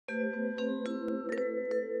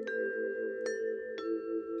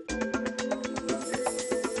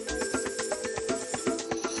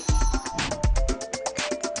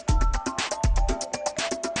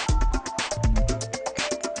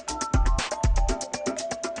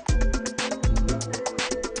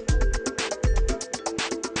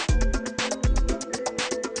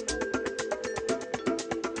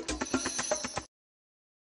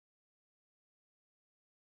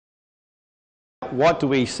What do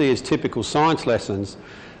we see as typical science lessons?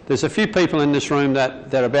 There's a few people in this room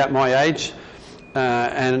that are about my age,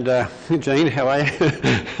 Jean, how are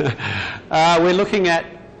you? We're looking at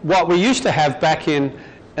what we used to have back in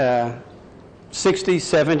 60s,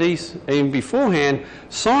 70s, even beforehand.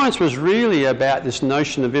 Science was really about this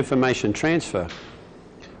notion of information transfer.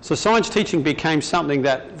 So science teaching became something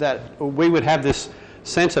that we would have this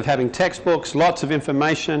sense of having textbooks, lots of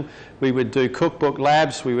information. We would do cookbook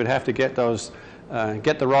labs. We would have to get those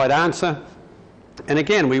get the right answer. And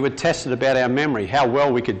again, we would test it about our memory, how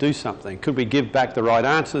well we could do something. Could we give back the right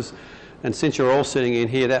answers? And since you're all sitting in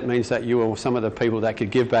here, that means that you are some of the people that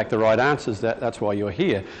could give back the right answers. That's why you're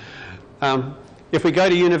here. If we go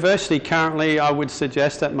to university currently, I would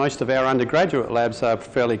suggest that most of our undergraduate labs are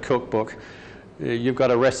fairly cookbook. You've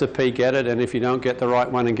got a recipe, get it, and if you don't get the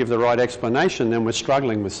right one and give the right explanation, then we're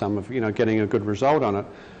struggling with some of, getting a good result on it.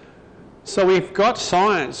 So we've got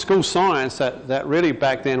science, school science, that really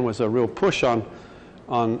back then was a real push on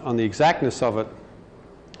the exactness of it.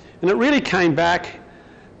 And it really came back,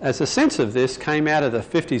 as a sense of this, came out of the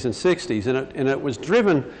 50s and 60s, and it was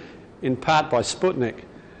driven in part by Sputnik,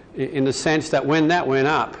 in the sense that when that went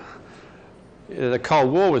up, the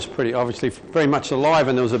Cold War was pretty obviously very much alive,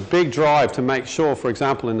 and there was a big drive to make sure, for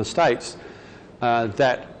example, in the States,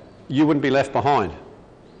 that you wouldn't be left behind.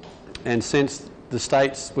 And since the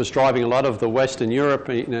States was driving a lot of the Western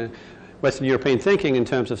European thinking in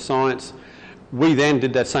terms of science, we then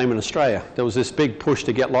did that same in Australia. There was this big push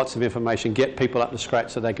to get lots of information, get people up to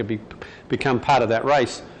scratch so they could become part of that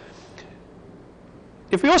race.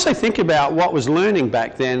 If we also think about what was learning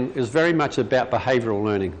back then, it was very much about behavioural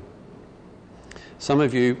learning. Some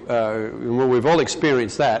of you, well, we've all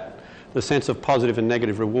experienced that, the sense of positive and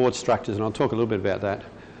negative reward structures, and I'll talk a little bit about that.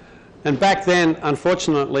 And back then,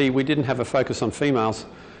 unfortunately, we didn't have a focus on females.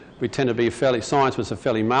 We tend to be science was a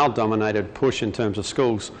fairly male-dominated push in terms of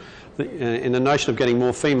schools. And the notion of getting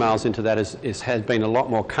more females into that has been a lot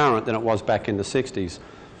more current than it was back in the 60s.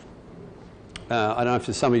 I don't know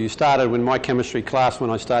if some of you started, when my chemistry class, when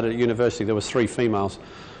I started at university, there was 3 females.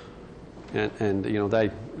 And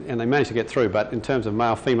they managed to get through, but in terms of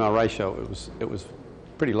male-female ratio, it was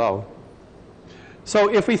pretty low.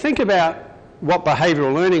 So if we think about what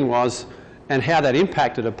behavioural learning was and how that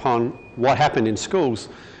impacted upon what happened in schools,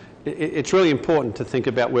 it's really important to think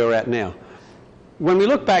about where we're at now. When we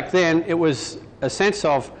look back then, it was a sense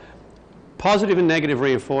of positive and negative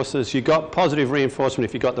reinforcers. You got positive reinforcement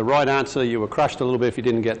if you got the right answer. You were crushed a little bit if you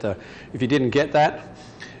didn't get that.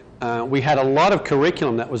 We had a lot of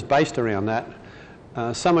curriculum that was based around that.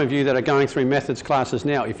 Some of you that are going through methods classes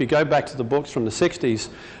now, if you go back to the books from the 60s,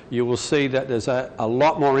 you will see that there's a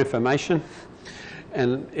lot more information,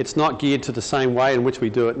 and it's not geared to the same way in which we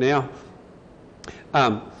do it now.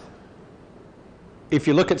 If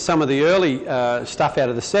you look at some of the early stuff out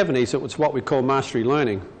of the 70s, it was what we call mastery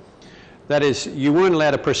learning. That is, you weren't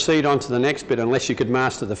allowed to proceed on to the next bit unless you could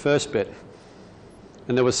master the first bit.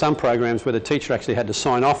 And there were some programs where the teacher actually had to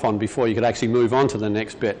sign off on before you could actually move on to the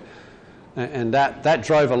next bit. And that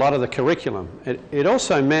drove a lot of the curriculum. It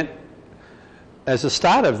also meant, as a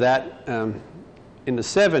start of that, in the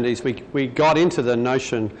 70s, we got into the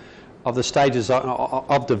notion of the stages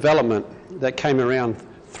of development that came around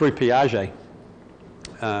through Piaget.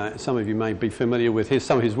 Some of you may be familiar with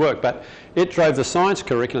some of his work, but it drove the science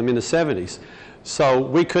curriculum in the 70s. So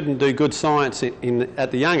we couldn't do good science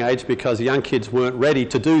at the young age because the young kids weren't ready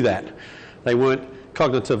to do that. They weren't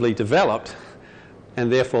cognitively developed,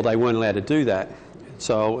 and therefore they weren't allowed to do that.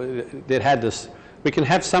 So it had this. We can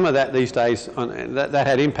have some of that these days. That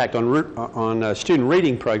had impact on student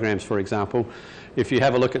reading programs, for example. If you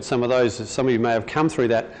have a look at some of those, some of you may have come through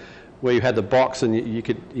that, where you had the box and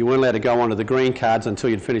you weren't allowed to go onto the green cards until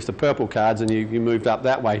you'd finished the purple cards, and you moved up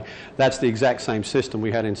that way. That's the exact same system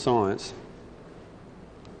we had in science.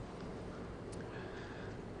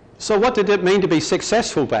 So what did it mean to be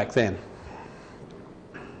successful back then?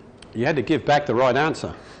 You had to give back the right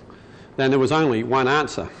answer. Then there was only one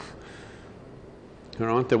answer. All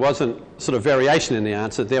right? There wasn't sort of variation in the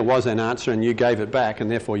answer. There was an answer and you gave it back,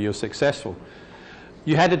 and therefore you're successful.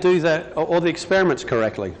 You had to do all the experiments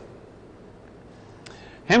correctly.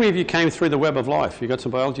 How many of you came through the Web of Life? You got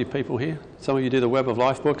some biology people here? Some of you do the Web of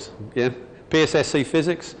Life books? Yeah. PSSC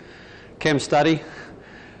Physics, Chem Study.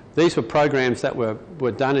 These were programs that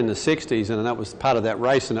were done in the 60s, and that was part of that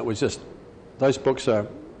race, and it was just, those books are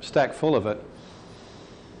stacked full of it.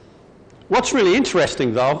 What's really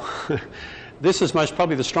interesting though, this is most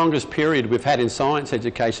probably the strongest period we've had in science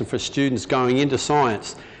education for students going into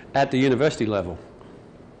science at the university level.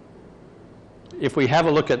 If we have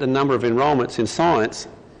a look at the number of enrolments in science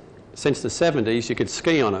since the 70s, you could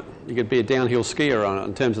ski on it. You could be a downhill skier on it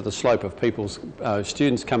in terms of the slope of people's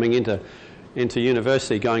students coming into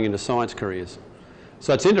university, going into science careers.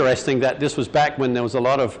 So it's interesting that this was back when there was a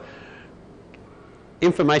lot of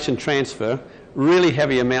information transfer, really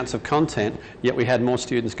heavy amounts of content, yet we had more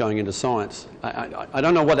students going into science. I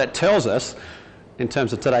don't know what that tells us in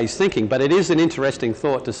terms of today's thinking, but it is an interesting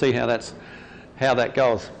thought to see how that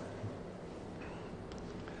goes.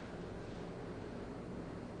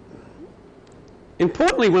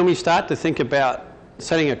 Importantly, when we start to think about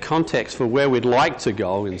setting a context for where we'd like to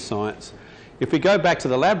go in science, if we go back to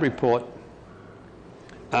the lab report,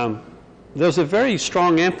 there's a very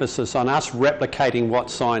strong emphasis on us replicating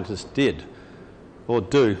what scientists did, or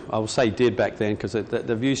do. I will say did back then because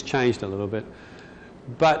the views changed a little bit.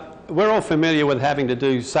 But we're all familiar with having to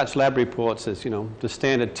do such lab reports as, the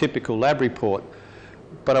standard typical lab report.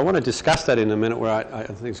 But I want to discuss that in a minute where I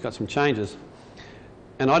think it's got some changes.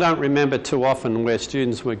 And I don't remember too often where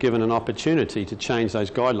students were given an opportunity to change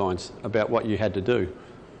those guidelines about what you had to do.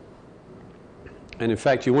 And in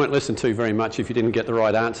fact, you weren't listened to very much if you didn't get the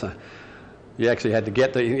right answer. You actually had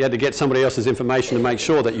to get somebody else's information to make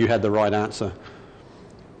sure that you had the right answer.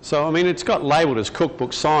 So, I mean, it's got labelled as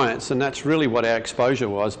cookbook science, and that's really what our exposure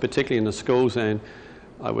was, particularly in the schools, and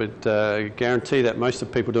I would guarantee that most of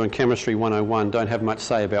the people doing Chemistry 101 don't have much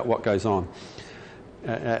say about what goes on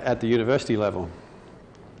at the university level.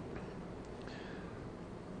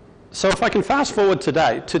 So if I can fast forward to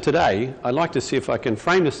today, I'd like to see if I can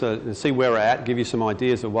frame this and see where we're at, give you some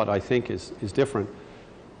ideas of what I think is different.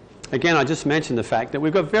 Again, I just mentioned the fact that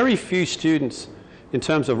we've got very few students in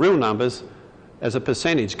terms of real numbers as a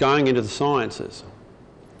percentage going into the sciences.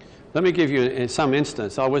 Let me give you some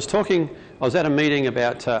instance. I was at a meeting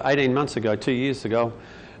about 18 months ago, 2 years ago.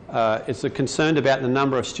 It's concerned about the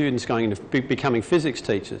number of students going into becoming physics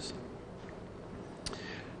teachers.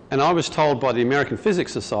 And I was told by the American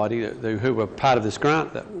Physics Society, who were part of this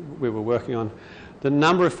grant that we were working on, the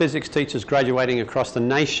number of physics teachers graduating across the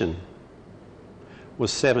nation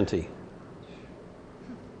was 70.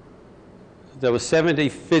 There were 70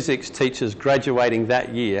 physics teachers graduating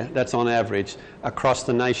that year, that's on average, across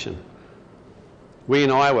the nation. We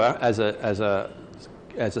in Iowa, as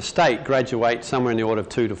a state, graduate somewhere in the order of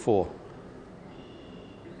 2 to 4.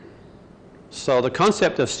 So the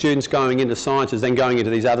concept of students going into sciences, then going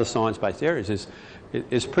into these other science-based areas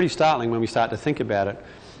is pretty startling when we start to think about it.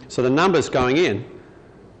 So the numbers going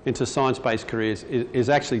into science-based careers is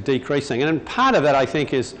actually decreasing. And part of that, I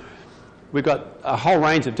think, is we've got a whole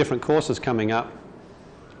range of different courses coming up,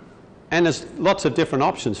 and there's lots of different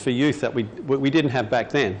options for youth that we didn't have back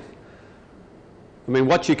then. I mean,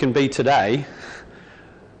 what you can be today,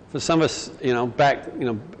 for some of us,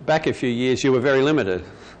 back a few years, you were very limited.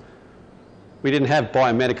 We didn't have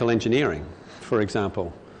biomedical engineering, for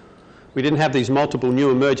example. We didn't have these multiple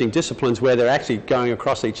new emerging disciplines where they're actually going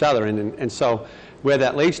across each other, and so where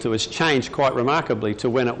that leads to has changed quite remarkably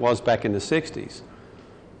to when it was back in the 60s.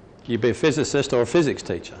 You'd be a physicist or a physics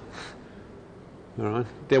teacher. All right?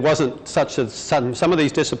 There wasn't some of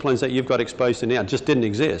these disciplines that you've got exposed to now just didn't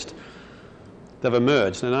exist. They've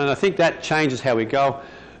emerged, and I think that changes how we go.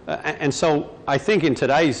 And so I think in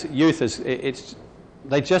today's youth,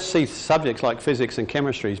 they just see subjects like physics and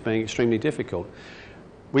chemistry as being extremely difficult.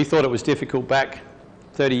 We thought it was difficult back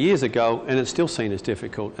 30 years ago, and it's still seen as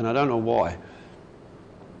difficult, and I don't know why.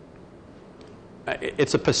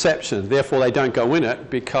 It's a perception, therefore they don't go in it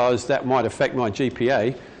because that might affect my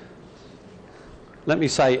GPA. Let me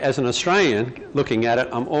say, as an Australian looking at it,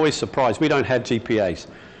 I'm always surprised. We don't have GPAs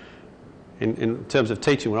in terms of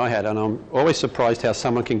teaching what I had, and I'm always surprised how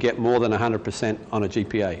someone can get more than 100% on a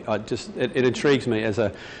GPA. It intrigues me as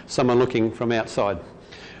someone looking from outside.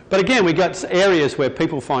 But again, we've got areas where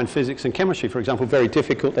people find physics and chemistry, for example, very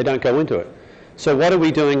difficult. They don't go into it. So what are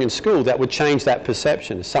we doing in school that would change that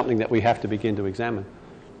perception? Is something that we have to begin to examine.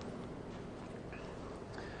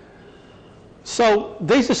 So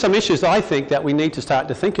these are some issues I think that we need to start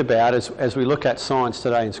to think about as we look at science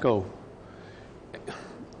today in school.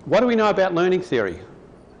 What do we know about learning theory?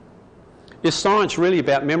 Is science really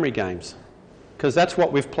about memory games? Because that's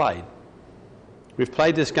what we've played. We've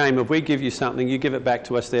played this game of we give you something, you give it back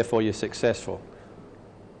to us, therefore you're successful.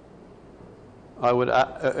 I would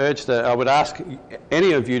I would ask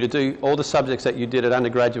any of you to do all the subjects that you did at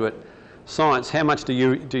undergraduate science. How much do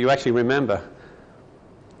you actually remember?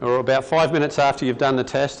 Or about 5 minutes after you've done the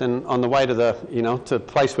test and on the way to the, to a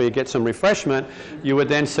place where you get some refreshment, you would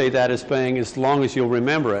then see that as being as long as you'll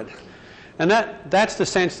remember it. And that's the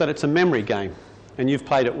sense that it's a memory game and you've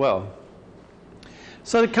played it well.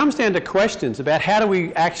 So it comes down to questions about how do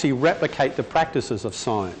we actually replicate the practices of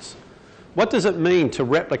science? What does it mean to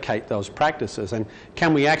replicate those practices, and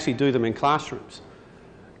can we actually do them in classrooms?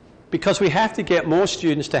 Because we have to get more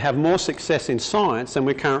students to have more success in science than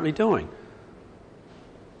we're currently doing.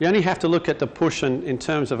 You only have to look at the push in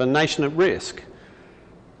terms of a nation at risk.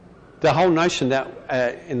 The whole notion that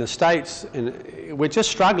in the States, we're just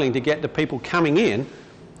struggling to get the people coming in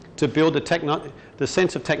to build the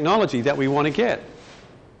sense of technology that we want to get.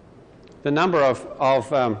 The number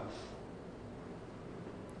of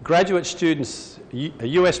graduate students,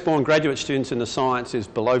 US-born graduate students in the science is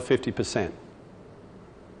below 50%.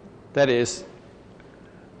 That is,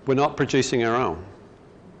 we're not producing our own.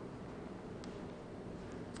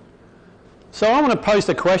 So I want to pose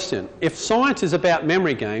the question, if science is about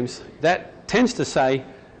memory games, that tends to say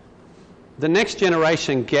the next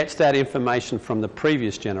generation gets that information from the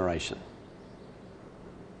previous generation.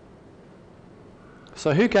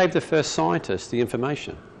 So who gave the first scientists the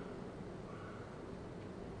information?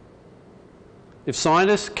 If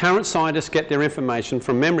current scientists get their information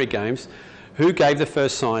from memory games, who gave the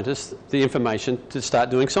first scientists the information to start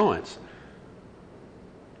doing science?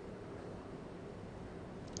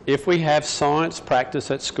 If we have science practice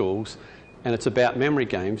at schools and it's about memory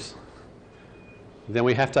games, then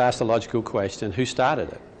we have to ask the logical question, who started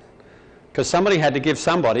it? Because somebody had to give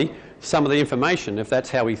somebody some of the information if that's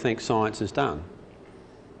how we think science is done.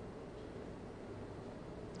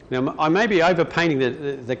 Now, I may be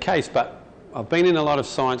overpainting the case, but I've been in a lot of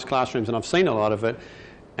science classrooms and I've seen a lot of it,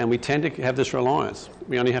 and we tend to have this reliance.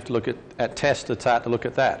 We only have to look at tests to start to look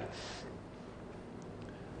at that.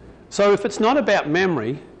 So if it's not about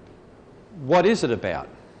memory, what is it about?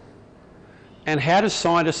 And how do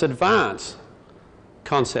scientists advance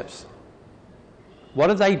concepts? What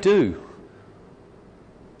do they do?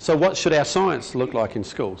 So what should our science look like in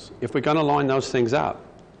schools if we're going to line those things up?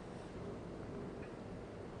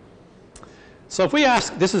 So if we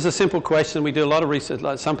ask, this is a simple question, we do a lot of research,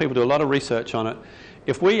 some people do a lot of research on it.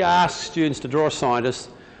 If we ask students to draw a scientist,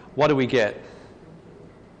 what do we get?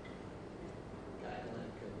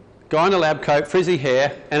 Guy in a lab coat, frizzy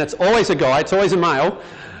hair, and it's always a guy, it's always a male,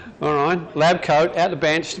 all right, lab coat, out the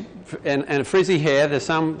bench, and frizzy hair. There's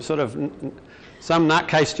some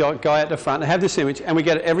nutcase guy at the front. They have this image, and we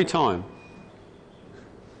get it every time.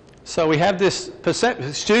 So we have this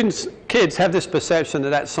perception, kids have this perception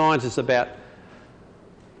that science is about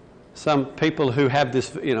some people who have this,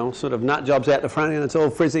 sort of nut jobs out the front, and it's all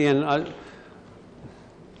frizzy.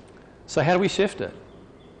 So how do we shift it?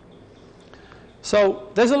 So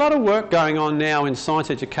there's a lot of work going on now in science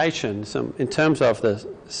education in terms of the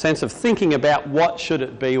sense of thinking about what should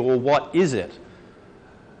it be or what is it.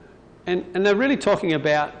 And they're really talking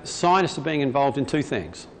about scientists being involved in two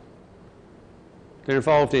things. They're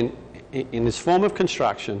involved in this form of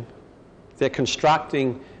construction. They're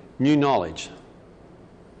constructing new knowledge.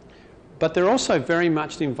 But they're also very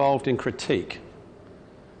much involved in critique.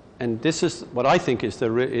 And this is what I think is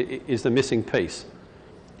the missing piece.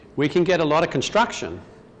 We can get a lot of construction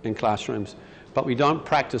in classrooms, but we don't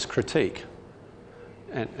practice critique.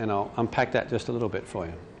 And I'll unpack that just a little bit for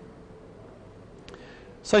you.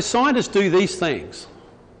 So scientists do these things.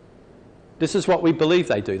 This is what we believe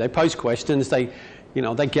they do. They pose questions, they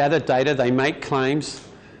gather data, they make claims,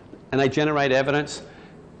 and they generate evidence.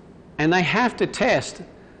 And they have to test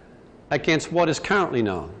against what is currently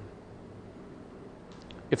known.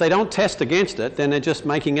 If they don't test against it, then they're just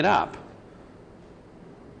making it up.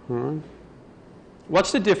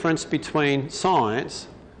 What's the difference between science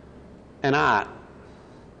and art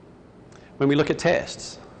when we look at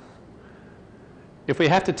tests? If we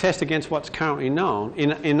have to test against what's currently known,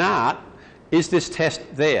 in art, is this test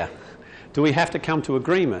there? Do we have to come to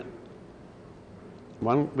agreement?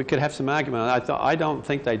 We could have some argument. I don't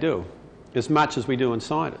think they do, as much as we do in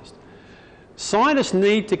scientists. Scientists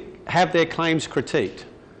need to have their claims critiqued.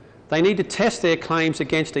 They need to test their claims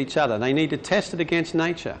against each other. They need to test it against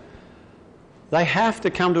nature. They have to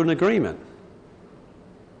come to an agreement.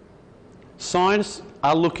 Scientists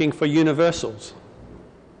are looking for universals.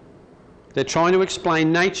 They're trying to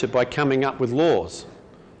explain nature by coming up with laws.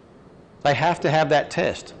 They have to have that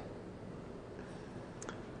test.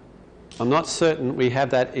 I'm not certain we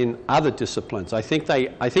have that in other disciplines. I think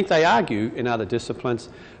they argue in other disciplines,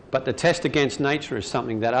 But the test against nature is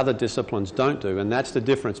something that other disciplines don't do, and that's the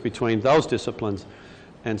difference between those disciplines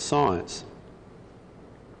and science.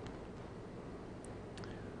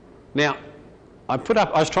 Now, I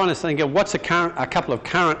was trying to think of what's a couple of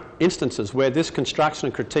current instances where this construction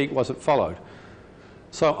and critique wasn't followed.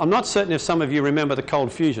 So I'm not certain if some of you remember the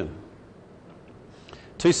cold fusion.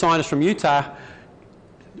 Two scientists from Utah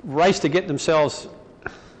raced to get themselves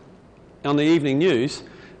on the evening news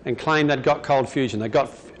and claimed they'd got cold fusion. They got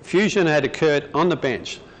fusion had occurred on the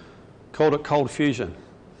bench, called it cold fusion.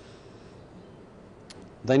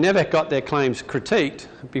 They never got their claims critiqued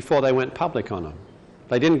before they went public on them.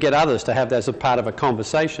 They didn't get others to have that as a part of a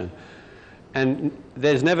conversation. And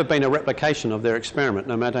there's never been a replication of their experiment,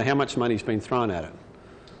 no matter how much money's been thrown at it.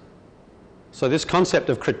 So this concept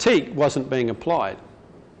of critique wasn't being applied.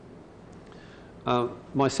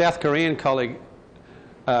 My South Korean colleague,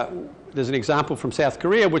 there's an example from South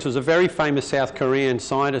Korea, which was a very famous South Korean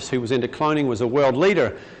scientist who was into cloning, was a world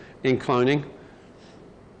leader in cloning.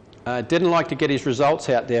 Didn't like to get his results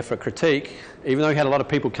out there for critique, even though he had a lot of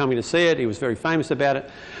people coming to see it. He was very famous about it,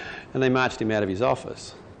 and they marched him out of his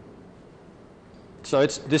office. So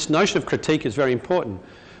this notion of critique is very important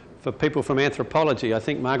for people from anthropology. I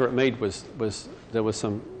think Margaret Mead there was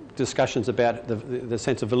some discussions about the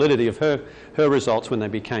sense of validity of her results when they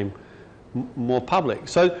became more public.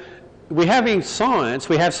 So we have in science,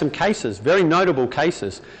 we have some cases, very notable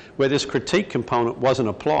cases, where this critique component wasn't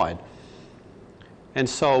applied. And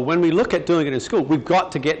so when we look at doing it in school, we've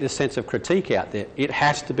got to get this sense of critique out there. It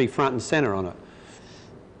has to be front and centre on it.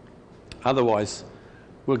 Otherwise,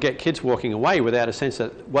 we'll get kids walking away without a sense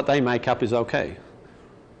that what they make up is okay.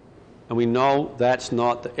 And we know that's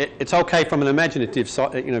not... It's okay from an imaginative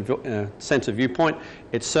sense of viewpoint.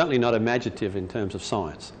 It's certainly not imaginative in terms of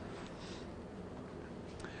science.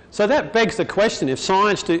 So that begs the question, if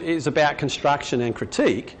science is about construction and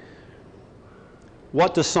critique,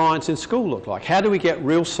 what does science in school look like? How do we get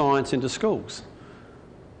real science into schools?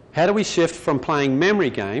 How do we shift from playing memory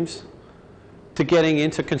games to getting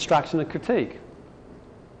into construction and critique?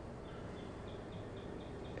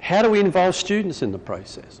 How do we involve students in the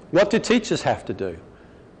process? What do teachers have to do?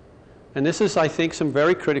 And this is, I think, some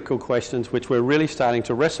very critical questions which we're really starting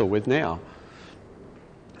to wrestle with now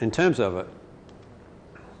in terms of it.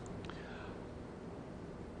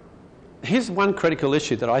 Here's one critical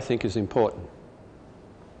issue that I think is important.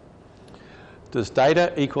 Does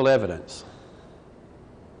data equal evidence?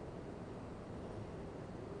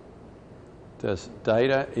 Does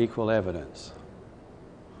data equal evidence?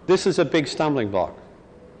 This is a big stumbling block.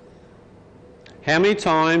 How many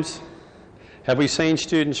times have we seen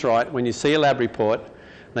students write, when you see a lab report,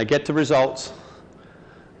 and they get the results,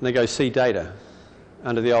 and they go, see data,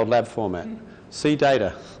 under the old lab format. See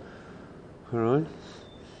data. All right?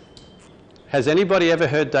 Has anybody ever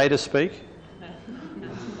heard data speak?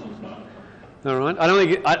 All right.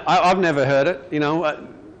 I've never heard it.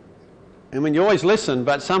 I mean, you always listen,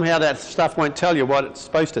 but somehow that stuff won't tell you what it's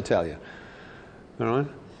supposed to tell you. All right.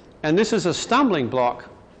 And this is a stumbling block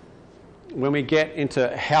when we get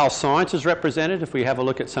into how science is represented. If we have a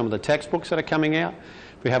look at some of the textbooks that are coming out,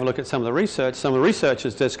 if we have a look at some of the research, some of the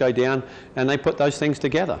researchers just go down and they put those things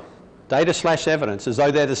together. Data/evidence, as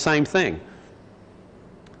though they're the same thing.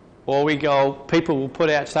 Or we go, people will put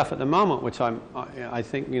out stuff at the moment, which I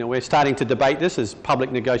think, we're starting to debate this as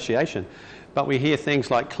public negotiation, but we hear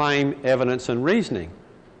things like claim, evidence and reasoning.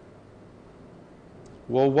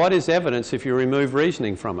 Well, what is evidence if you remove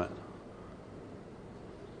reasoning from it?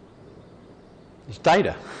 It's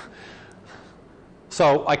data.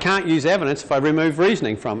 So I can't use evidence if I remove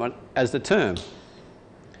reasoning from it as the term.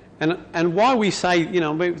 And why we say,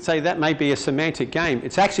 we say that may be a semantic game,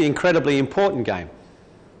 it's actually an incredibly important game.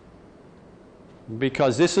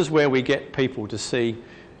 Because this is where we get people to see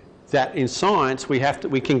that in science we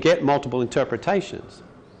can get multiple interpretations.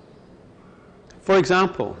 For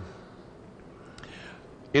example,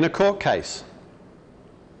 in a court case,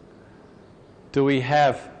 we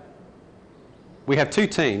have two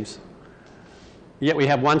teams, yet we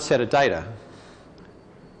have one set of data,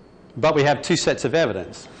 but we have two sets of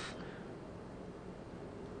evidence.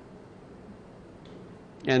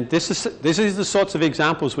 And this is the sorts of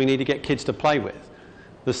examples we need to get kids to play with.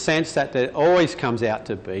 The sense that there always comes out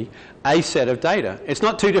to be a set of data. It's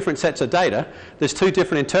not two different sets of data. There's two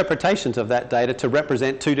different interpretations of that data to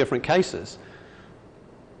represent two different cases.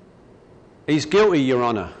 He's guilty, Your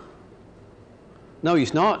Honour. No,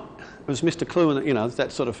 he's not. It was Mr. Clue, and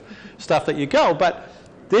that sort of stuff that you go. But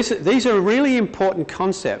these are really important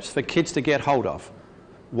concepts for kids to get hold of.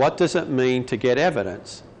 What does it mean to get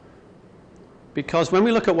evidence? Because when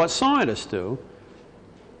we look at what scientists do,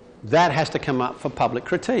 that has to come up for public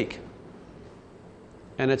critique.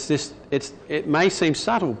 And it may seem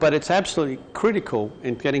subtle, but it's absolutely critical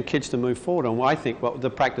in getting kids to move forward on, I think, the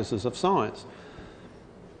practices of science.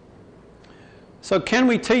 So can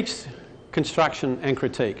we teach construction and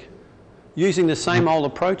critique using the same old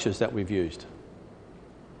approaches that we've used?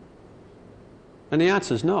 And the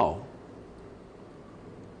answer is no.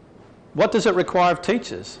 What does it require of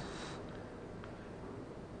teachers?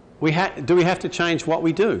 Do we have to change what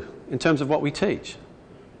we do in terms of what we teach?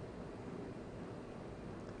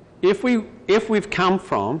 If we've come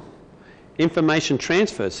from information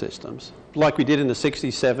transfer systems, like we did in the 60s,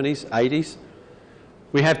 70s, 80s,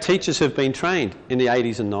 we have teachers who've been trained in the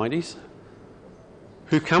 80s and 90s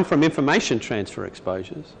who come from information transfer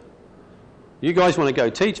exposures. You guys want to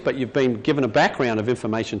go teach, but you've been given a background of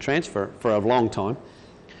information transfer for a long time.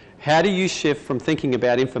 How do you shift from thinking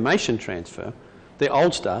about information transfer, the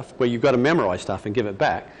old stuff, where you've got to memorise stuff and give it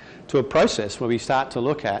back, to a process where we start to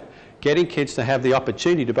look at getting kids to have the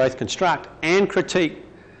opportunity to both construct and critique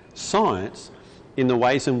science in the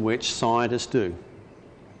ways in which scientists do?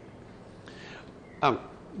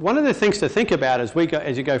 One of the things to think about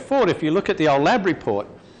as you go forward, if you look at the old lab report,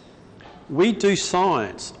 we do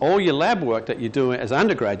science. All your lab work that you do as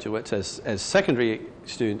undergraduates, as secondary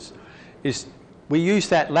students, is we use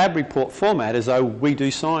that lab report format as though we do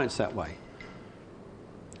science that way.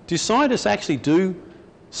 Do scientists actually do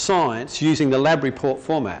science using the lab report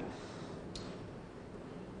format?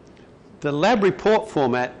 The lab report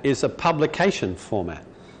format is a publication format.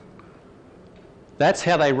 That's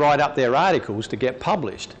how they write up their articles to get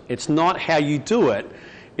published. It's not how you do it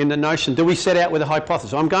in the notion, do we set out with a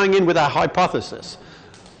hypothesis? I'm going in with a hypothesis.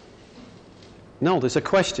 No, there's a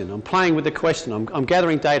question. I'm playing with the question. I'm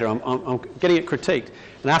gathering data. I'm getting it critiqued.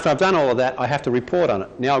 And after I've done all of that, I have to report on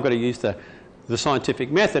it. Now I've got to use the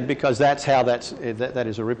scientific method because that's how that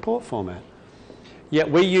is a report format. Yet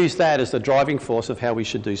we use that as the driving force of how we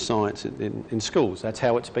should do science in schools. That's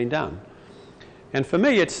how it's been done. And for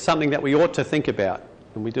me, it's something that we ought to think about,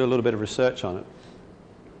 and we do a little bit of research on it.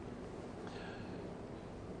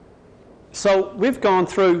 So we've gone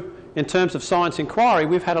through, in terms of science inquiry,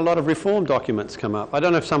 we've had a lot of reform documents come up. I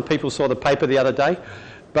don't know if some people saw the paper the other day,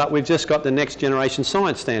 but we've just got the next generation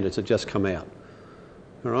science standards have just come out.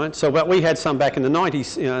 All right, so but we had some back in the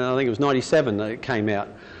 90s, I think it was 97 that it came out.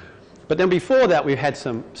 But then before that, we've had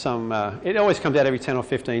some it always comes out every 10 or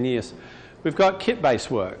 15 years. We've got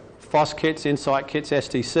kit-based work, FOSS kits, Insight kits,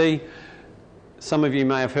 STC. Some of you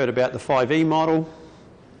may have heard about the 5E model.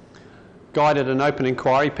 Guided and open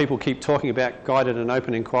inquiry. People keep talking about guided and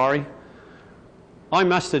open inquiry. I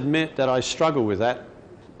must admit that I struggle with that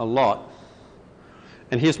a lot.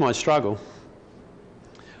 And here's my struggle.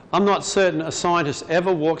 I'm not certain a scientist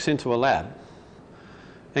ever walks into a lab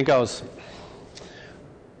and goes,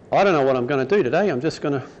 I don't know what I'm going to do today, I'm just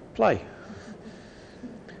going to play.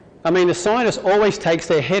 I mean, the scientist always takes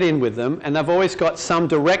their head in with them and they've always got some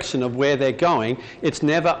direction of where they're going. It's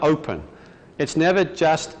never open. It's never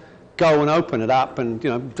just go and open it up and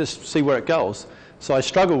just see where it goes. So I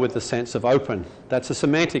struggle with the sense of open. That's a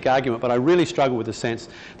semantic argument, but I really struggle with the sense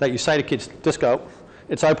that you say to kids, just go,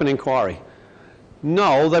 it's open inquiry.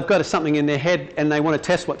 No, they've got something in their head and they want to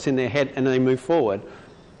test what's in their head and they move forward.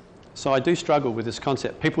 So I do struggle with this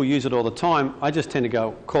concept. People use it all the time. I just tend to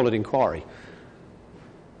go, call it inquiry.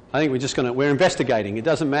 I think we're investigating. It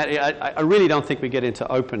doesn't matter. I really don't think we get into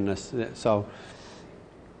openness.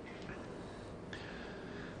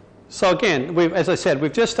 So again, as I said,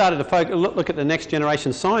 we've just started to look at the next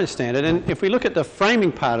generation science standard, and if we look at the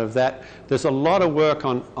framing part of that, there's a lot of work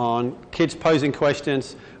on kids posing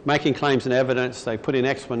questions, making claims and evidence. They put in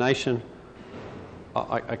explanation.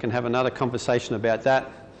 I can have another conversation about that.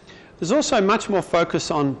 There's also much more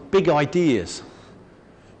focus on big ideas.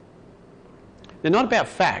 They're not about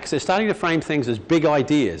facts. They're starting to frame things as big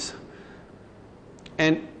ideas.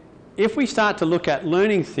 And if we start to look at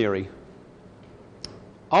learning theory,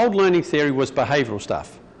 old learning theory was behavioural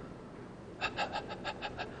stuff.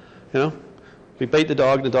 We beat the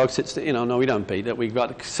dog sits, no, we don't beat it. We've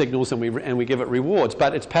got signals and we give it rewards.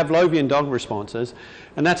 But it's Pavlovian dog responses,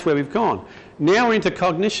 and that's where we've gone. Now we're into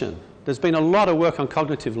cognition. There's been a lot of work on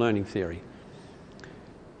cognitive learning theory.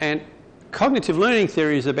 And cognitive learning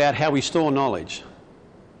theory is about how we store knowledge.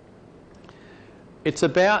 It's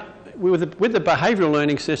about, with the behavioural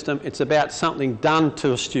learning system, it's about something done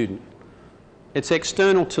to a student. It's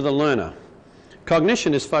external to the learner.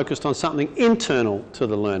 Cognition is focused on something internal to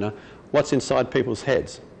the learner, what's inside people's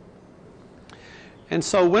heads. And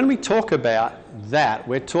so when we talk about that,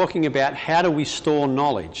 we're talking about how do we store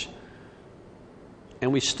knowledge.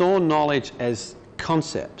 And we store knowledge as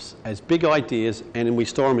concepts, as big ideas, and then we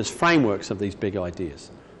store them as frameworks of these big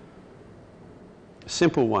ideas.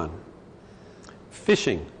 Simple one.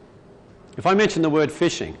 Fishing. If I mention the word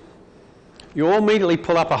fishing, you all immediately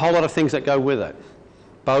pull up a whole lot of things that go with it.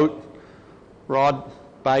 Boat, rod,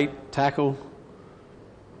 bait, tackle.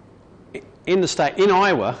 In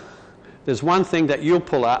Iowa, there's one thing that you'll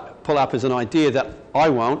pull up as an idea that I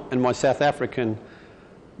won't, and my South African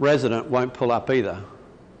resident won't pull up either.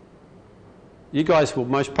 You guys will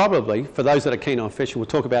most probably, for those that are keen on fishing, will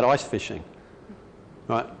talk about ice fishing.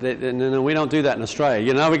 Right? And we don't do that in Australia.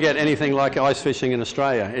 You never get anything like ice fishing in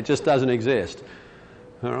Australia. It just doesn't exist.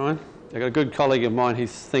 All right? I've got a good colleague of mine who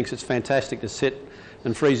thinks it's fantastic to sit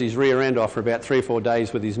and freeze his rear end off for about 3 or 4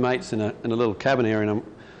 days with his mates in a little cabin area. And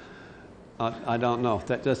I don't know.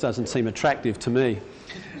 That just doesn't seem attractive to me.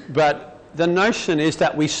 But the notion is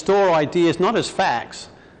that we store ideas not as facts,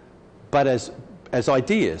 but as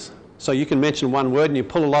ideas. So you can mention one word and you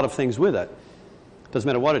pull a lot of things with it. Doesn't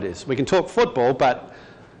matter what it is. We can talk football, but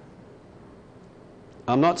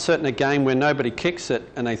I'm not certain a game where nobody kicks it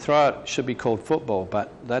and they throw it should be called football,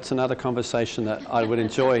 but that's another conversation that I would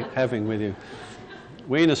enjoy having with you.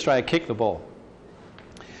 We in Australia kick the ball.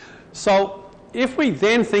 So if we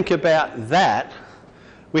then think about that,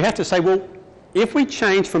 we have to say, well, if we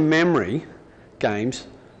change from memory games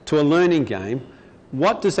to a learning game,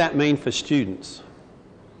 what does that mean for students?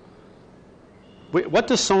 What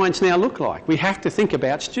does science now look like? We have to think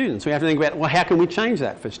about students. We have to think about, well, how can we change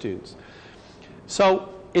that for students?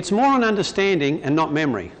 So it's more on understanding and not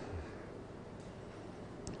memory.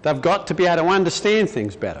 They've got to be able to understand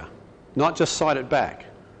things better, not just cite it back.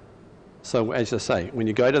 So as I say, when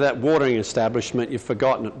you go to that watering establishment, you've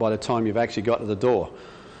forgotten it by the time you've actually got to the door.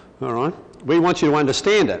 All right? We want you to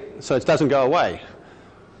understand it so it doesn't go away.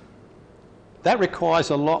 That requires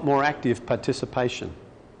a lot more active participation.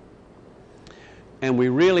 And we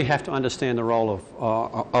really have to understand the role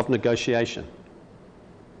of negotiation.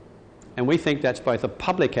 And we think that's both a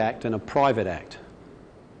public act and a private act.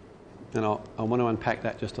 And I want to unpack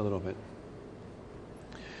that just a little bit.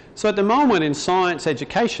 So at the moment in science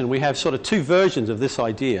education, we have sort of two versions of this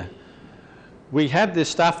idea. We have this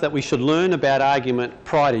stuff that we should learn about argument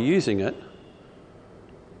prior to using it.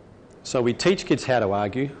 So we teach kids how to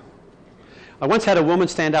argue. I once had a woman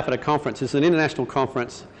stand up at a conference. It's an international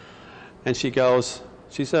conference. And she goes,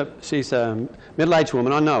 she's a middle-aged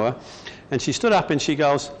woman, I know her, and she stood up and she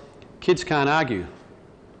goes, kids can't argue.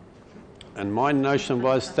 And my notion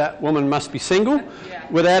was that woman must be single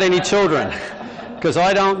without any children, because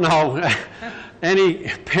I don't know any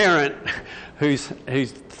parent who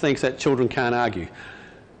thinks that children can't argue.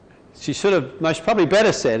 She should have most probably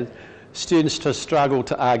better said students to struggle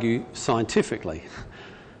to argue scientifically,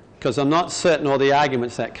 because I'm not certain all the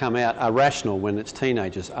arguments that come out are rational when it's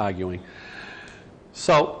teenagers arguing.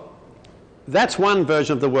 So that's one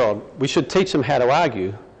version of the world. We should teach them how to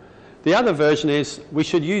argue. The other version is we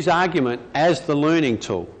should use argument as the learning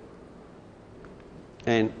tool.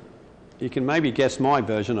 And you can maybe guess my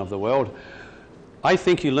version of the world. I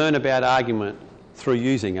think you learn about argument through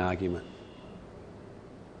using argument.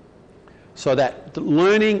 So that the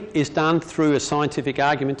learning is done through a scientific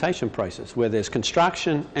argumentation process where there's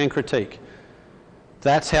construction and critique.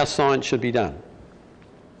 That's how science should be done.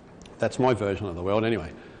 That's my version of the world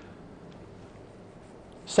anyway.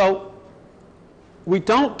 So we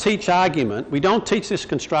don't teach argument, we don't teach this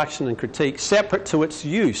construction and critique separate to its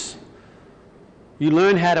use. You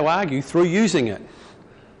learn how to argue through using it.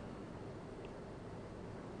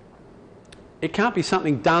 It can't be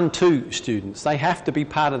something done to students. They have to be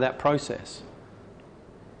part of that process.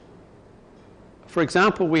 For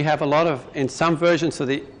example, we have a lot of, in some versions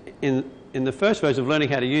of in the first version of learning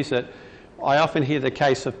how to use it, I often hear the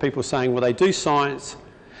case of people saying, well, they do science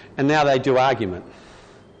and now they do argument.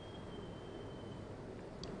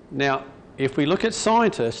 Now, if we look at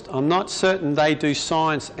scientists, I'm not certain they do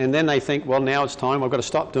science and then they think, well, now it's time, I've got to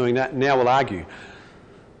stop doing that, now we'll argue.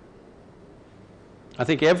 I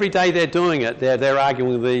think every day they're doing it, they're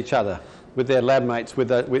arguing with each other, with their lab mates,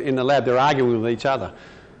 in the lab they're arguing with each other.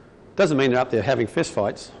 Doesn't mean they're up there having fist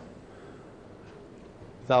fights.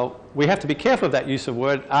 Though we have to be careful of that use of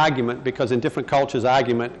word argument, because in different cultures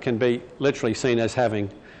argument can be literally seen as having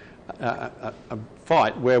a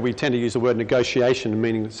fight, where we tend to use the word negotiation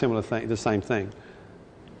meaning the same thing.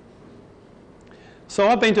 So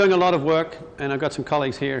I've been doing a lot of work, and I've got some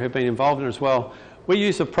colleagues here who've been involved in it as well. We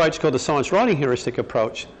use an approach called the science writing heuristic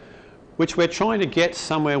approach, which we're trying to get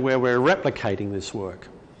somewhere where we're replicating this work.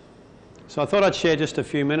 So I thought I'd share just a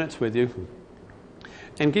few minutes with you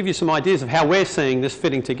and give you some ideas of how we're seeing this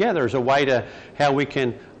fitting together as a way to how we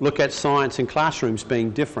can look at science in classrooms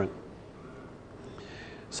being different.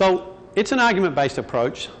 So it's an argument-based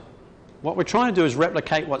approach. What we're trying to do is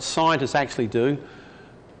replicate what scientists actually do.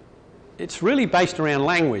 It's really based around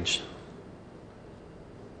language.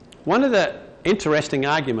 One of the interesting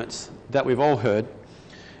arguments that we've all heard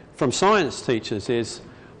from science teachers is,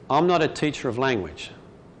 I'm not a teacher of language.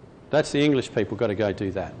 That's the English people, got to go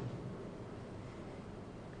do that.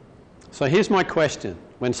 So here's my question.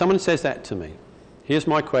 When someone says that to me, here's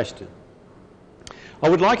my question. I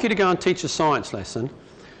would like you to go and teach a science lesson,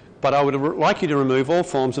 but I would like you to remove all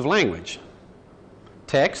forms of language.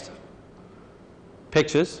 Text,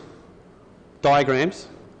 pictures, diagrams,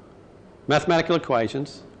 mathematical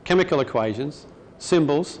equations, chemical equations,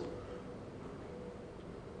 symbols.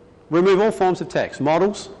 Remove all forms of text,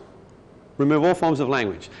 models, remove all forms of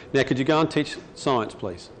language. Now, could you go and teach science,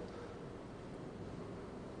 please?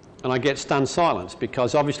 And I get stunned silence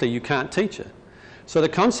because obviously you can't teach it. So the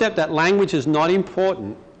concept that language is not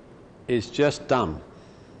important is just dumb.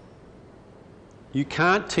 You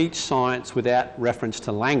can't teach science without reference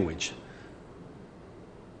to language.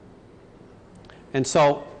 And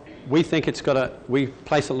so we think we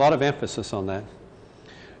place a lot of emphasis on that.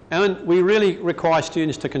 And we really require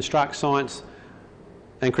students to construct science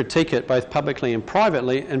and critique it both publicly and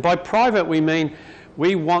privately. And by private we mean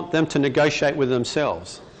we want them to negotiate with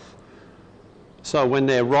themselves. So when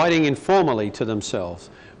they're writing informally to themselves,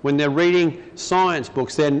 when they're reading science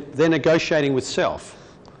books, they're negotiating with self.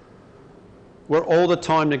 We're all the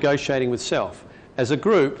time negotiating with self. As a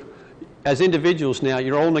group, as individuals now,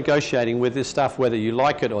 you're all negotiating with this stuff, whether you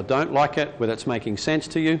like it or don't like it, whether it's making sense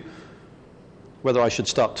to you, whether I should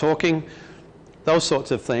stop talking, those sorts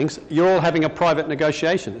of things. You're all having a private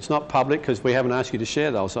negotiation. It's not public because we haven't asked you to share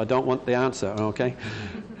those. I don't want the answer, okay?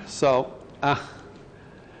 So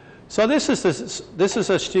this is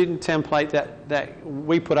a student template that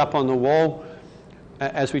we put up on the wall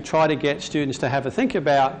as we try to get students to have a think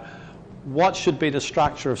about what should be the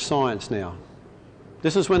structure of science now.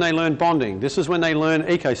 This is when they learn bonding. This is when they learn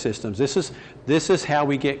ecosystems. This is how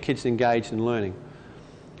we get kids engaged in learning.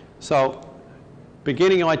 So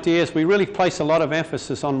beginning ideas, we really place a lot of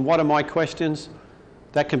emphasis on what are my questions.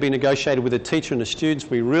 That can be negotiated with the teacher and the students.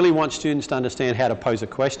 We really want students to understand how to pose a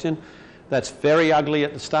question. That's very ugly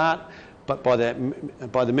at the start, but by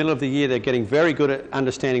the middle of the year they're getting very good at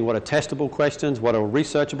understanding what are testable questions, what are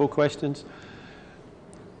researchable questions.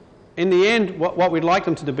 In the end, what we'd like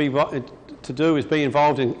them to do is be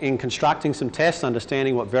involved in constructing some tests,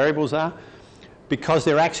 understanding what variables are, because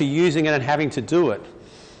they're actually using it and having to do it.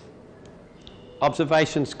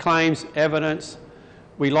 Observations, claims, evidence.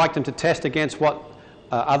 We like them to test against what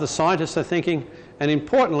other scientists are thinking, and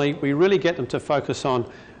importantly, we really get them to focus on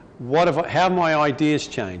how have my ideas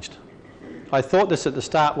changed? I thought this at the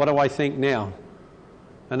start, what do I think now?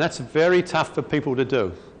 And that's very tough for people to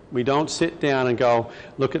do. We don't sit down and go,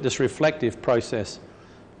 look at this reflective process.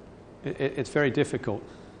 It's very difficult.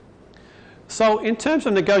 So in terms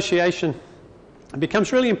of negotiation, it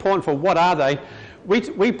becomes really important for what are they.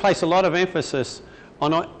 We place a lot of emphasis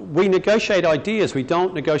on, we negotiate ideas, we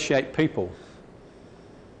don't negotiate people.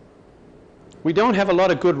 We don't have a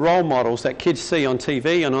lot of good role models that kids see on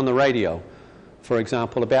TV and on the radio, for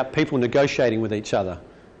example, about people negotiating with each other.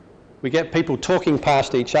 We get people talking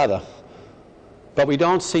past each other, but we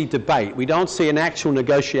don't see debate. We don't see an actual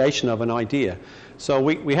negotiation of an idea. So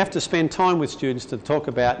we have to spend time with students to talk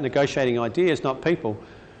about negotiating ideas, not people.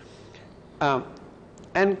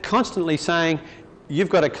 And constantly saying, you've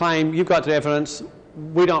got a claim, you've got the evidence,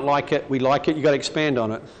 we don't like it, we like it, you've got to expand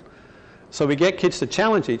on it. So we get kids to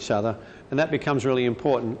challenge each other, and that becomes really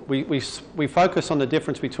important. We focus on the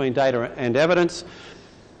difference between data and evidence.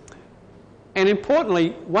 And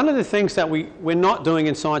importantly, one of the things that we're not doing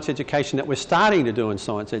in science education that we're starting to do in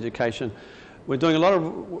science education, we're doing a lot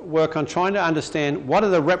of work on trying to understand what are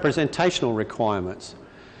the representational requirements.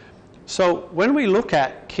 So when we look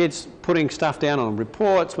at kids putting stuff down on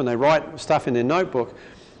reports, when they write stuff in their notebook,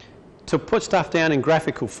 to put stuff down in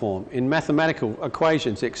graphical form, in mathematical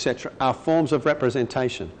equations, etc., are forms of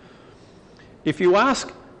representation. If we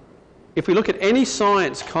look at any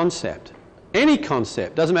science concept, any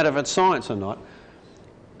concept, doesn't matter if it's science or not,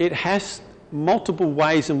 it has multiple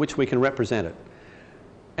ways in which we can represent it.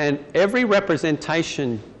 And every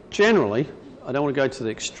representation generally, I don't want to go to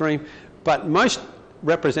the extreme, but most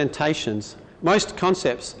representations, most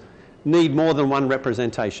concepts need more than one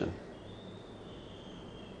representation.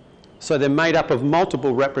 So they're made up of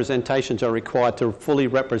multiple representations are required to fully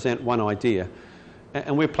represent one idea.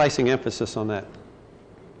 And we're placing emphasis on that.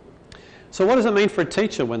 So what does it mean for a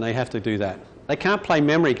teacher when they have to do that? They can't play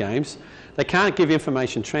memory games. They can't give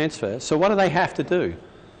information transfer. So what do they have to do?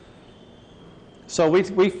 So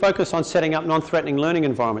we focus on setting up non-threatening learning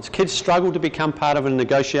environments. Kids struggle to become part of a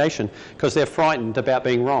negotiation because they're frightened about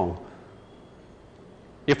being wrong.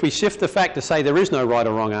 If we shift the fact to say there is no right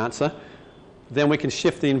or wrong answer, then we can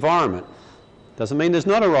shift the environment. Doesn't mean there's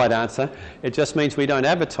not a right answer, it just means we don't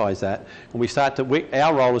advertise that. And we start to,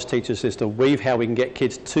 our role as teachers is to weave how we can get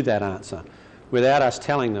kids to that answer without us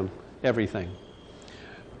telling them everything.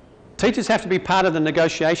 Teachers have to be part of the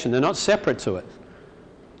negotiation, they're not separate to it.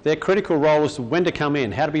 Their critical role is when to come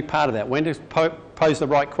in, how to be part of that, when to pose the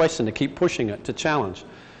right question, to keep pushing it, to challenge.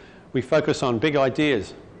 We focus on big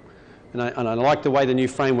ideas. And I like the way the new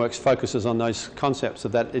frameworks focuses on those concepts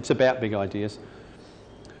of that it's about big ideas.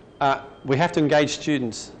 We have to engage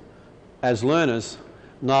students as learners,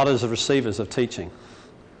 not as receivers of teaching.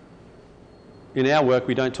 In our work,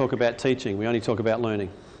 we don't talk about teaching, we only talk about learning.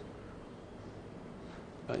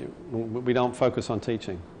 We don't focus on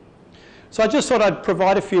teaching. So I just thought I'd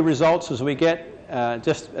provide a few results as we get,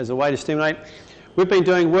 just as a way to stimulate. We've been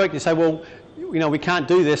doing work, you say, well, you know, we can't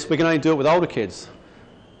do this, we can only do it with older kids.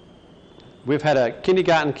 We've had a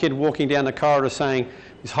kindergarten kid walking down the corridor saying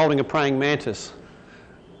he's holding a praying mantis.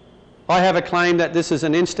 I have a claim that this is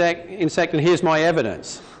an insect and here's my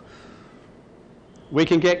evidence. We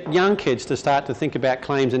can get young kids to start to think about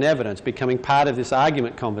claims and evidence becoming part of this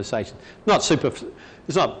argument conversation.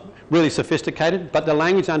 It's not really sophisticated, but the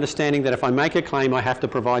language understanding that if I make a claim, I have to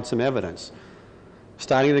provide some evidence.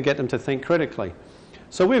 Starting to get them to think critically.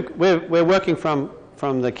 So we're working from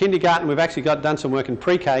the kindergarten. We've actually done some work in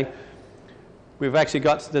pre-K. We've actually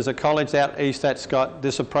there's a college out east that's got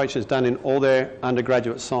this approach is done in all their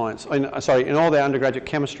undergraduate science, in all their undergraduate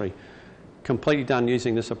chemistry, completely done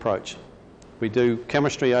using this approach. We do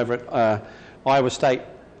chemistry over at Iowa State.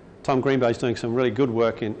 Tom Greenbow's doing some really good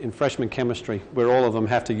work in freshman chemistry where all of them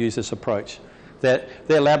have to use this approach. Their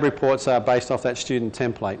lab reports are based off that student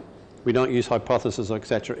template. We don't use hypothesis,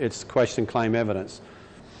 etc. It's question, claim, evidence.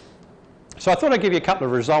 So I thought I'd give you a couple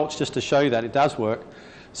of results just to show you that it does work.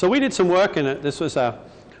 So we did some work in it. This was a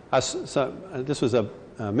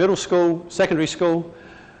middle school, secondary school.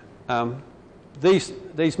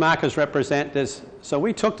 These markers represent this. So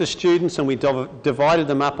we took the students and we divided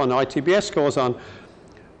them up on ITBS scores on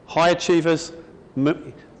high achievers,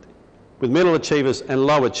 with middle achievers and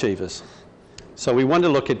low achievers. So we wanted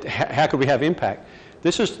to look at how could we have impact.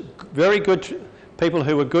 This is very good people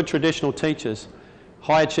who were good traditional teachers,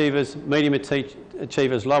 high achievers, medium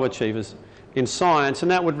achievers, low achievers in science,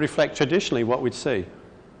 and that would reflect traditionally what we'd see.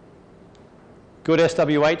 Good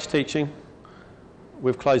SWH teaching,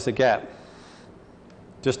 we've closed the gap.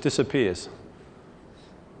 Just disappears.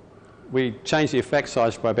 We changed the effect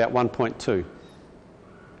size by about 1.2.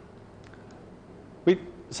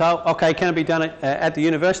 So, okay, can it be done at the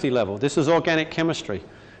university level? This is organic chemistry.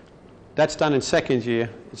 That's done in second year.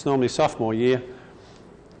 It's normally sophomore year.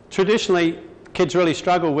 Traditionally, kids really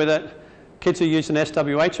struggle with it. Kids who use an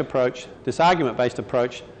SWH approach, this argument-based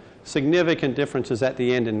approach, significant differences at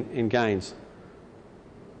the end in gains.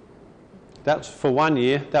 That's for 1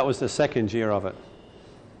 year. That was the second year of it.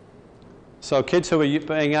 So kids who are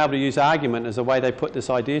being able to use argument as a way they put these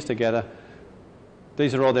ideas together,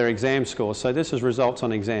 these are all their exam scores. So this is results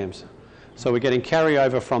on exams. So we're getting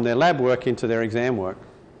carryover from their lab work into their exam work.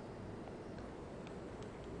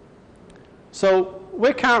 So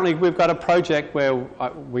we've got a project where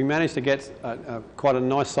we managed to get quite a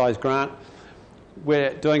nice sized grant.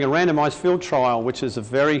 We're doing a randomised field trial, which is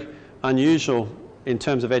very unusual in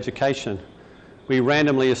terms of education. We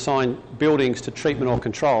randomly assign buildings to treatment or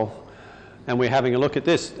control. And we're having a look at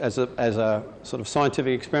this as a sort of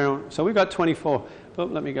scientific experiment. So we've got 24,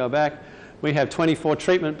 let me go back. We have 24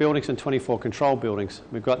 treatment buildings and 24 control buildings.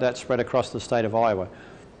 We've got that spread across the state of Iowa.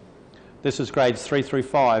 This is grades 3 through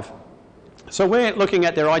 5. So we're looking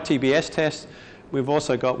at their ITBS test. We've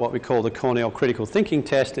also got what we call the Cornell Critical Thinking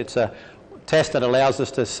Test. It's a test that allows us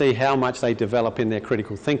to see how much they develop in their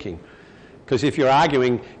critical thinking. Because if you're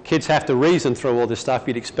arguing, kids have to reason through all this stuff,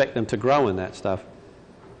 you'd expect them to grow in that stuff.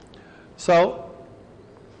 So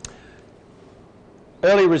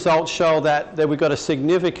early results show that we've got a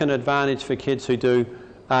significant advantage for kids who do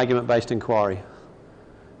argument-based inquiry.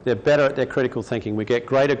 They're better at their critical thinking. We get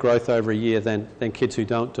greater growth over a year than kids who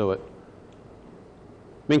don't do it.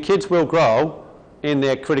 I mean, kids will grow in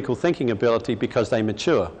their critical thinking ability because they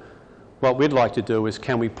mature. What we'd like to do is,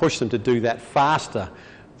 can we push them to do that faster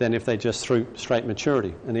than if they just threw straight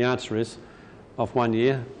maturity? And the answer is, of 1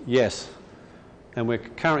 year, yes. And we're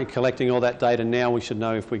currently collecting all that data now. We should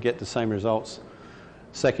know if we get the same results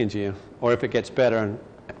second year, or if it gets better,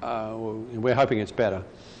 and we're hoping it's better.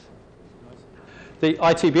 The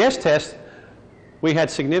ITBS test, we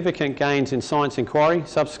had significant gains in science inquiry,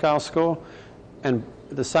 subscale score, and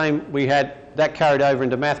the same, we had that carried over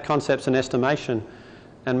into math concepts and estimation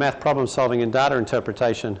and math problem solving and data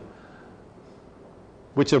interpretation,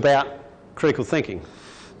 which are about critical thinking,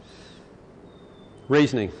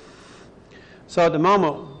 reasoning. So at the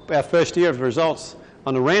moment, our first year of results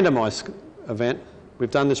on a randomised event,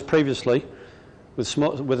 we've done this previously with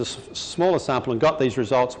a smaller sample and got these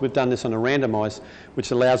results. We've done this on a randomised,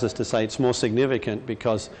 which allows us to say it's more significant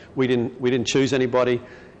because we didn't choose anybody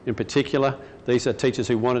in particular. These are teachers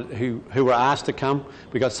who were asked to come.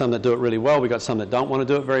 We got some that do it really well. We got some that don't want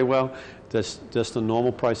to do it very well. That's just a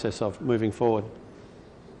normal process of moving forward.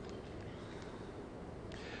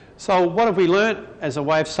 So what have we learnt as a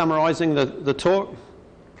way of summarising the talk?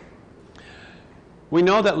 We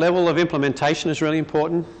know that level of implementation is really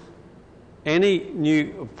important. Any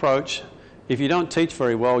new approach, if you don't teach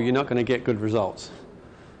very well, you're not going to get good results.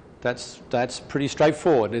 That's pretty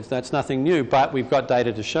straightforward. That's nothing new, but we've got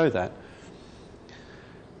data to show that.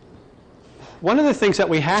 One of the things that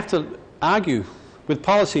we have to argue with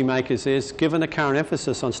policymakers is, given the current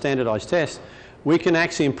emphasis on standardised tests, we can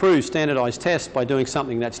actually improve standardised tests by doing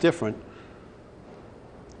something that's different,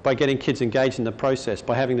 by getting kids engaged in the process,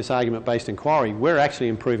 by having this argument-based inquiry. We're actually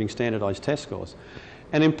improving standardised test scores.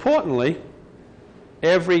 And importantly,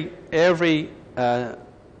 every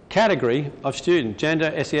category of student,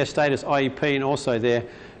 gender, SES status, IEP, and also there,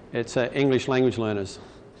 it's English language learners.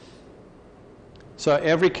 So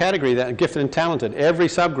every category, that gifted and talented, every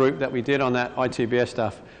subgroup that we did on that ITBS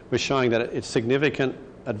stuff was showing that it's significant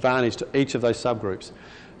advantage to each of those subgroups.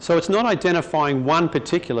 So it's not identifying one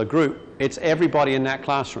particular group, it's everybody in that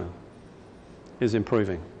classroom is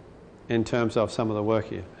improving in terms of some of the work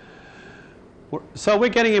here. So we're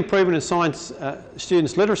getting improvement in science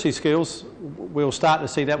students' literacy skills. We'll start to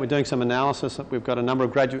see that. We're doing some analysis. We've got a number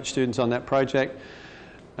of graduate students on that project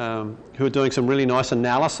who are doing some really nice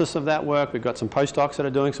analysis of that work. We've got some postdocs that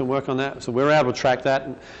are doing some work on that. So we're able to track that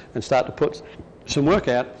and start to put some work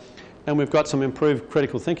out. And we've got some improved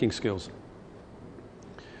critical thinking skills.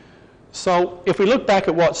 So if we look back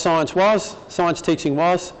at what science was, science teaching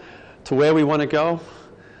was, to where we want to go,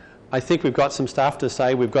 I think we've got some stuff to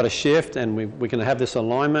say. We've got a shift and we can have this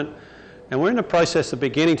alignment. And we're in the process of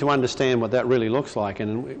beginning to understand what that really looks like.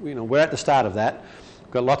 And we're at the start of that.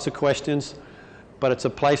 We've got lots of questions, but it's a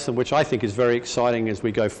place in which I think is very exciting as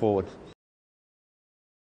we go forward.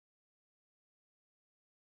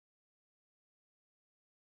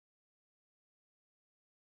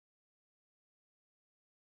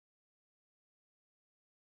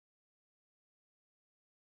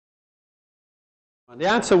 The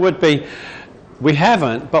answer would be, we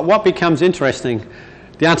haven't, but what becomes interesting,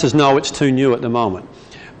 the answer is no, it's too new at the moment.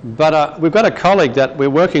 But we've got a colleague that we're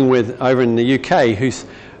working with over in the UK who's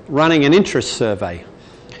running an interest survey.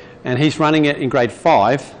 And he's running it in grade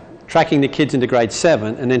 5, tracking the kids into grade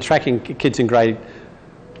 7, and then tracking kids in grade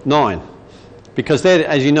 9. Because they're,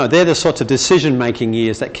 as you know, they're the sorts of decision-making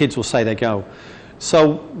years that kids will say they go.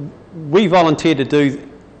 So we volunteered to do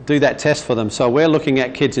that test for them. So we're looking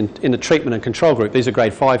at kids in the treatment and control group. These are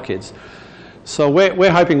grade 5 kids. So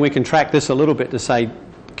we're hoping we can track this a little bit to say,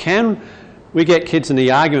 can we get kids in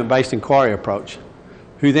the argument-based inquiry approach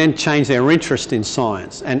who then change their interest in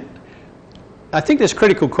science? And I think there's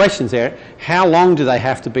critical questions there. How long do they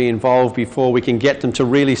have to be involved before we can get them to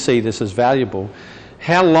really see this as valuable?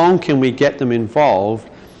 How long can we get them involved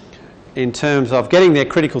in terms of getting their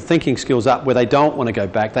critical thinking skills up where they don't want to go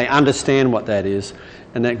back, they understand what that is,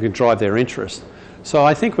 and that can drive their interest? So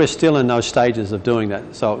I think we're still in those stages of doing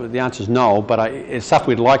that. So the answer is no, but it's stuff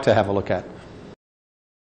we'd like to have a look at.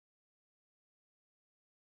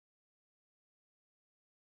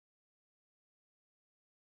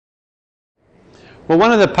 Well,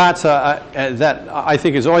 one of the parts that I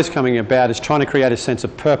think is always coming about is trying to create a sense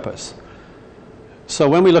of purpose. So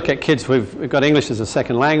when we look at kids who've got English as a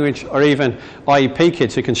second language, or even IEP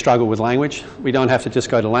kids who can struggle with language, we don't have to just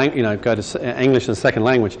go to English as a second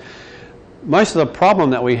language. Most of the problem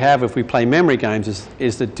that we have if we play memory games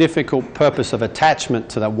is the difficult purpose of attachment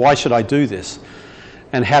to that. Why should I do this?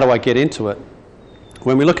 And how do I get into it?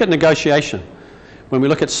 When we look at negotiation, when we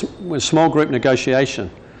look at small group negotiation,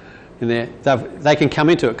 they can come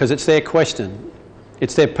into it because it's their question,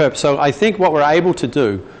 it's their purpose. So I think what we're able to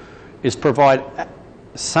do is provide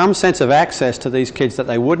some sense of access to these kids that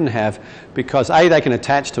they wouldn't have, because A, they can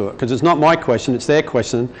attach to it, because it's not my question, it's their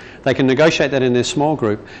question. They can negotiate that in their small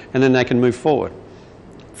group, and then they can move forward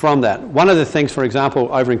from that. One of the things, for example,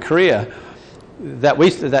 over in Korea,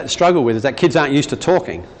 that struggle with is that kids aren't used to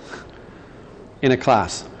talking in a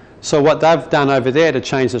class. So what they've done over there to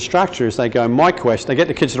change the structure is they go, my question, they get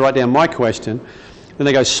the kids to write down my question, then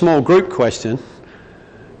they go small group question,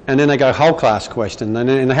 and then they go whole class question,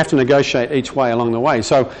 and they have to negotiate each way along the way.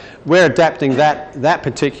 So we're adapting that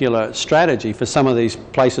particular strategy for some of these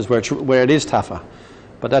places where it is tougher.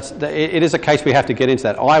 But it is a case we have to get into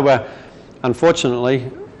that. Iowa,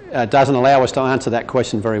 unfortunately, doesn't allow us to answer that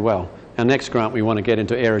question very well. Our next grant, we want to get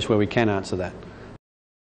into areas where we can answer that.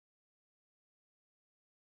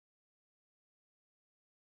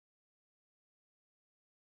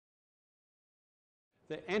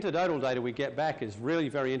 The anecdotal data we get back is really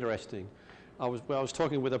very interesting. I was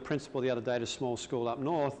talking with a principal the other day at a small school up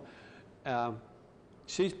north.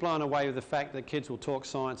 She's blown away with the fact that kids will talk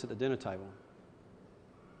science at the dinner table.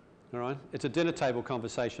 All right? It's a dinner table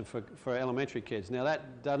conversation for elementary kids. Now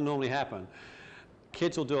that doesn't normally happen.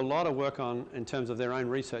 Kids will do a lot of work in terms of their own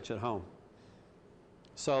research at home.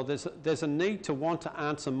 So there's a need to want to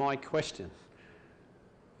answer my question.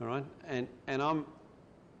 All right? And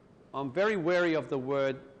I'm very wary of the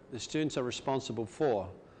word the students are responsible for.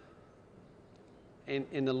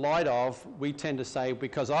 In the light of, we tend to say,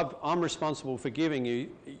 because I'm responsible for giving you,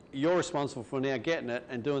 you're responsible for now getting it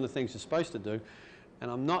and doing the things you're supposed to do. And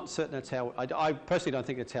I'm not certain that's how, I personally don't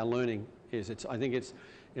think that's how learning is. I think it's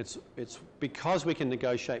because we can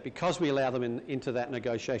negotiate, because we allow them into that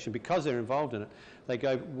negotiation, because they're involved in it, they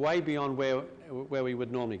go way beyond where we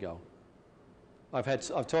would normally go. I've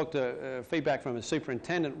talked to feedback from a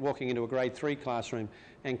superintendent walking into a grade 3 classroom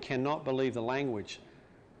and cannot believe the language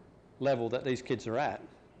level that these kids are at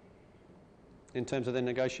in terms of their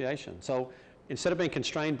negotiation. So instead of being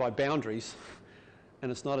constrained by boundaries,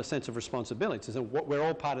 and it's not a sense of responsibility, it's we're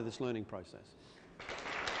all part of this learning process.